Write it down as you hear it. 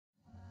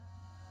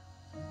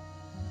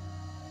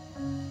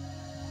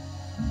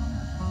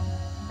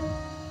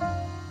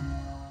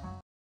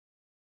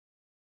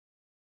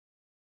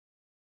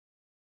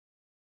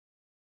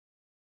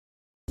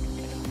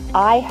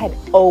I had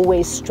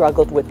always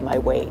struggled with my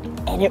weight,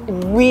 and it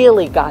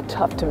really got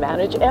tough to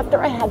manage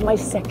after I had my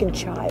second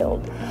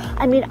child.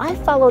 I mean, I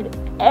followed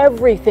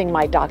everything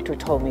my doctor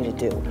told me to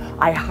do.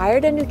 I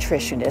hired a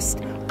nutritionist,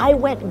 I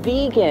went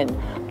vegan,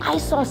 I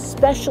saw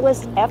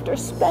specialist after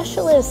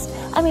specialist.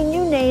 I mean,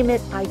 you name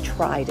it, I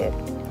tried it.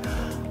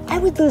 I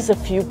would lose a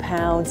few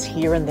pounds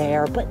here and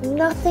there, but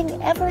nothing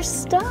ever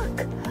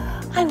stuck.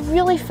 I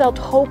really felt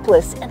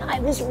hopeless, and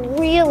I was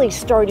really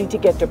starting to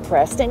get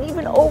depressed and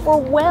even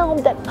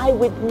overwhelmed that I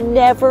would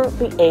never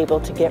be able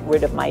to get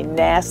rid of my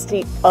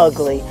nasty,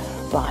 ugly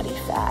body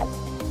fat.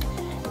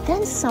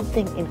 Then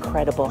something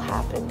incredible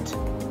happened.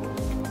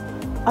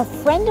 A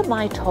friend of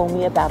mine told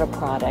me about a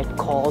product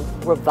called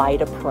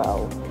Revitaa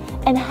Pro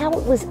and how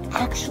it was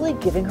actually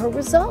giving her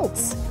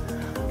results.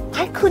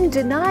 I couldn't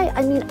deny,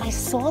 I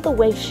saw the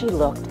way she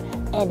looked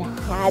and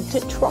had to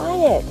try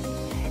it.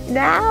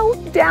 Now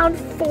down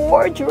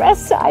 4 dress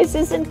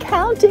sizes and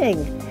counting.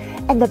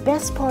 And the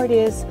best part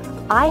is,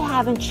 I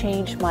haven't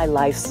changed my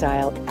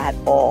lifestyle at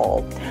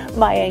all.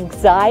 My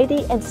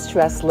anxiety and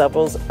stress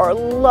levels are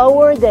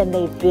lower than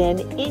they've been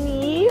in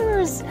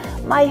years.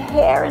 My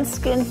hair and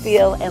skin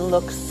feel and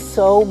look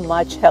so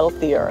much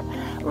healthier.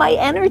 My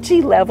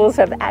energy levels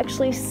have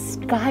actually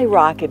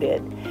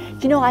skyrocketed.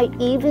 You know, I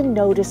even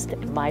noticed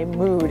my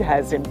mood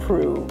has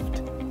improved.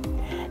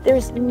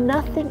 There's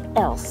nothing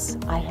else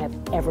I have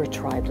ever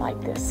tried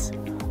like this.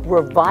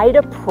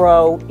 Revitaa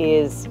Pro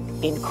is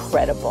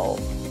incredible.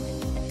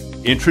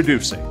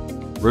 Introducing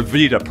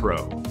Revitaa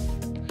Pro,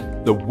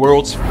 the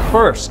world's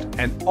first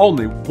and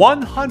only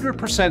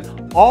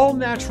 100%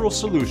 all-natural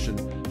solution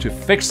to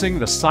fixing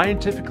the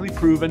scientifically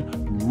proven,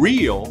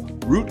 real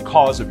root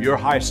cause of your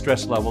high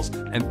stress levels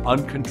and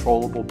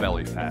uncontrollable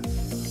belly fat,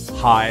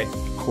 high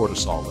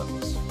cortisol levels.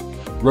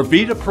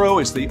 Revitaa Pro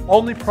is the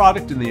only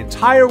product in the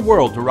entire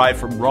world derived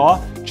from raw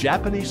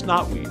Japanese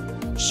knotweed,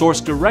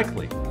 sourced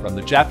directly from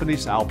the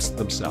Japanese Alps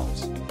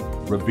themselves.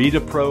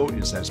 Revitaa Pro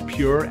is as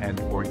pure and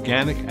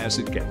organic as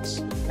it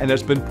gets, and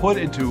has been put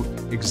into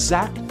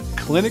exact,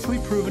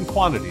 clinically proven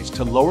quantities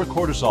to lower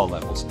cortisol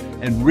levels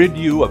and rid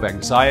you of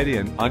anxiety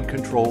and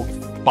uncontrolled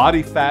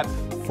body fat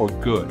for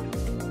good.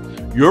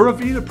 Your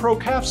Revitaa Pro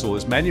capsule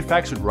is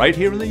manufactured right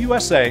here in the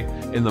USA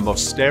in the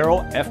most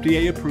sterile,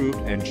 FDA-approved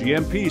and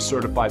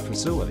GMP-certified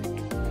facility.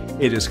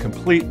 It is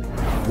completely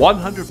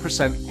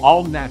 100%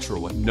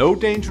 all-natural with no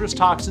dangerous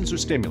toxins or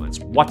stimulants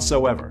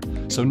whatsoever,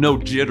 so no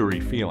jittery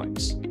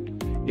feelings.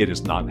 It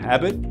is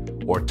non-habit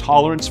or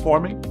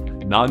tolerance-forming,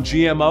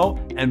 non-GMO,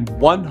 and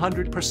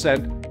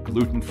 100%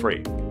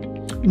 gluten-free.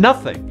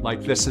 Nothing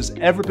like this has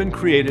ever been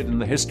created in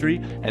the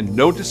history, and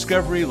no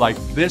discovery like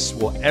this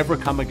will ever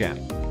come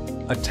again.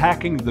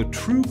 Attacking the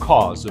true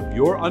cause of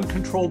your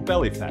uncontrolled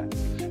belly fat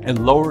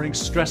and lowering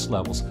stress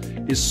levels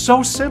is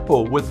so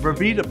simple with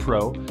Revitaa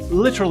Pro,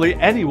 literally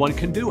anyone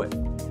can do it.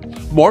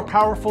 More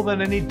powerful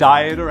than any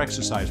diet or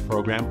exercise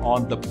program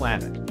on the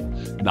planet.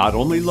 Not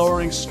only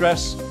lowering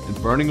stress and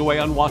burning away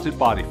unwanted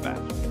body fat.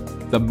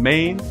 The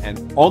main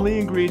and only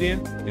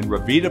ingredient in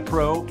Revitaa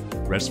Pro,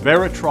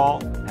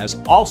 resveratrol, has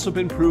also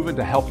been proven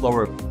to help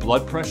lower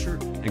blood pressure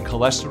and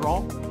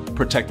cholesterol,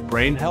 protect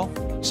brain health,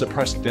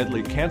 suppress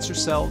deadly cancer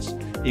cells,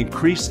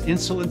 increase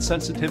insulin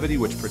sensitivity,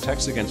 which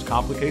protects against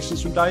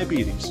complications from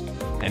diabetes,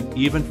 and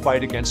even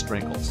fight against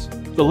wrinkles.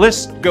 The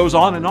list goes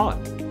on and on.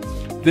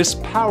 This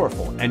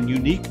powerful and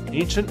unique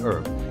ancient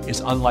herb is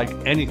unlike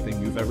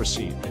anything you've ever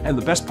seen. And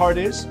the best part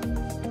is,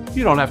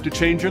 you don't have to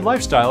change your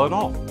lifestyle at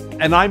all.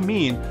 And I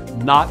mean,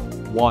 not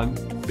one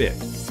bit.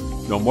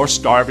 No more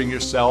starving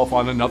yourself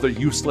on another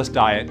useless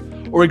diet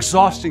or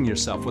exhausting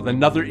yourself with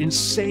another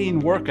insane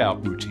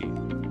workout routine.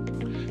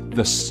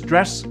 The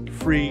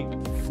stress-free,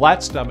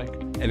 flat stomach,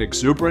 and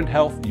exuberant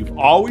health you've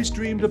always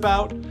dreamed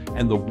about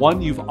and the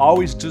one you've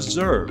always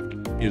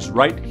deserved is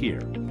right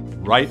here,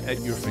 right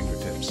at your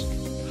fingertips.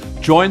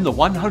 Join the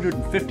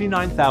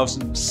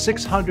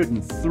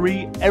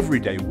 159,603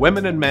 everyday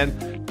women and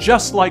men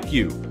just like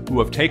you who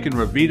have taken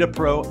Revitaa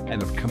Pro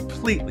and have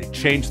completely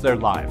changed their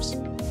lives.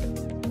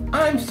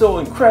 I'm so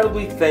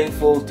incredibly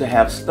thankful to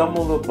have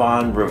stumbled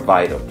upon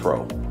Revitaa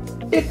Pro.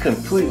 It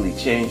completely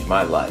changed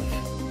my life.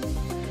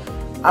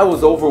 I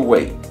was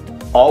overweight,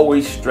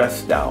 always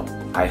stressed out.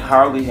 I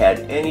hardly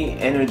had any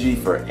energy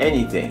for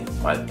anything.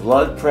 My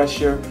blood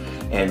pressure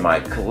and my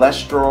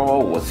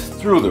cholesterol was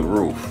through the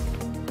roof.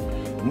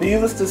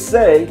 Needless to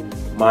say,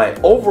 my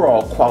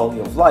overall quality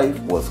of life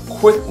was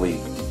quickly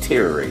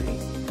deteriorating.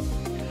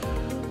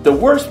 The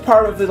worst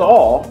part of it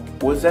all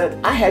was that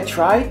I had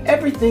tried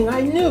everything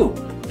I knew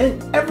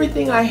and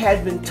everything I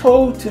had been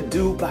told to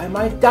do by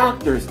my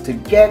doctors to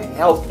get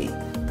healthy.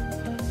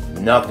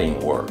 Nothing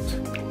worked.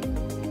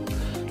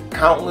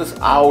 Countless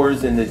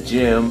hours in the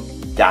gym,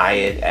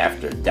 diet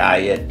after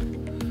diet.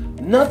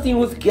 Nothing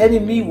was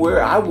getting me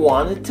where I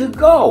wanted to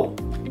go.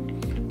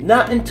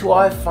 Not until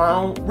I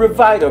found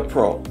Revitaa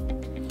Pro.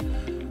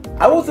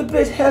 I was a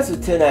bit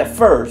hesitant at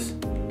first,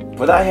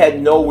 but I had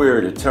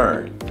nowhere to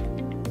turn.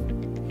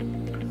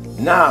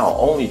 Now,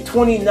 only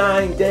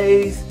 29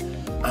 days,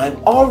 I'm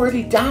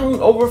already down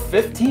over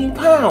 15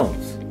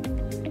 pounds.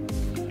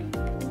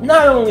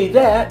 Not only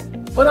that,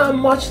 but I'm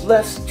much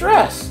less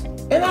stressed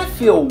and I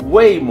feel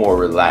way more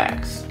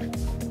relaxed.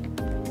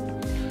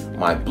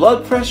 My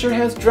blood pressure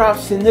has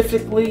dropped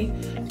significantly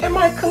and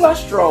my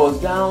cholesterol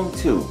is down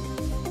too.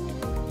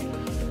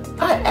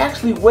 I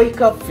actually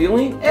wake up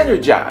feeling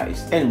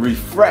energized and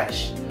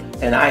refreshed,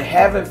 and I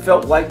haven't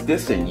felt like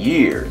this in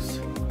years.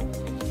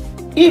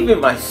 Even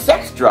my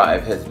sex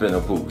drive has been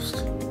a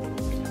boost.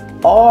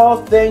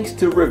 All thanks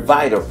to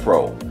Revitaa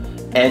Pro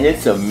and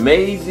its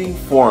amazing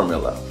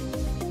formula.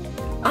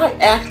 I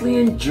actually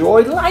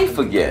enjoy life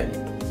again.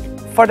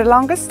 For the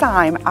longest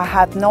time, I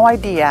had no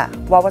idea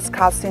what was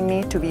causing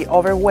me to be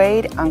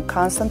overweight and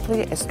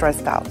constantly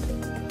stressed out.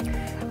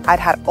 I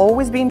had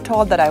always been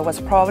told that I was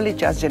probably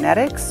just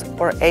genetics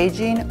or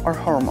aging or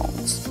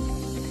hormones.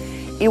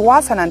 It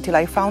wasn't until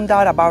I found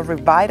out about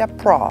Revitaa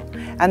Pro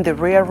and the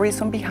real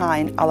reason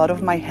behind a lot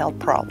of my health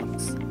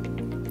problems.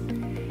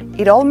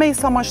 It all made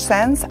so much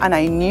sense and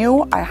I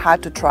knew I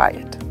had to try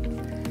it.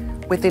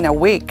 Within a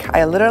week,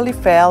 I literally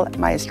felt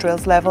my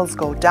stress levels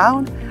go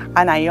down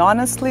and I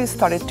honestly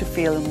started to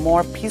feel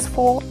more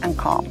peaceful and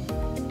calm.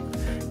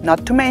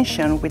 Not to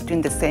mention,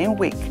 within the same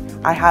week,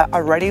 I had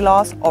already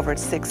lost over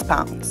 6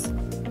 pounds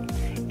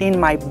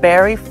in my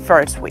very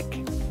first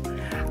week.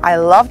 I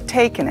love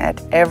taking it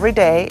every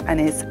day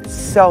and it's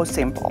so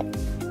simple.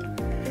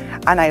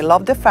 And I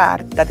love the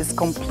fact that it's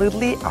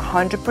completely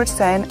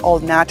 100% all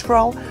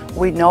natural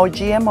with no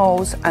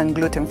GMOs and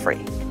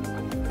gluten-free.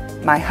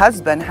 My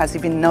husband has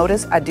even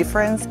noticed a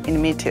difference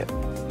in me too.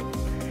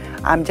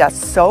 I'm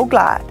just so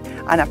glad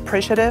and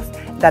appreciative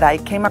that I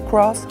came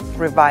across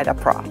Revitaa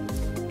Pro.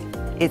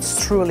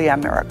 It's truly a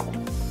miracle.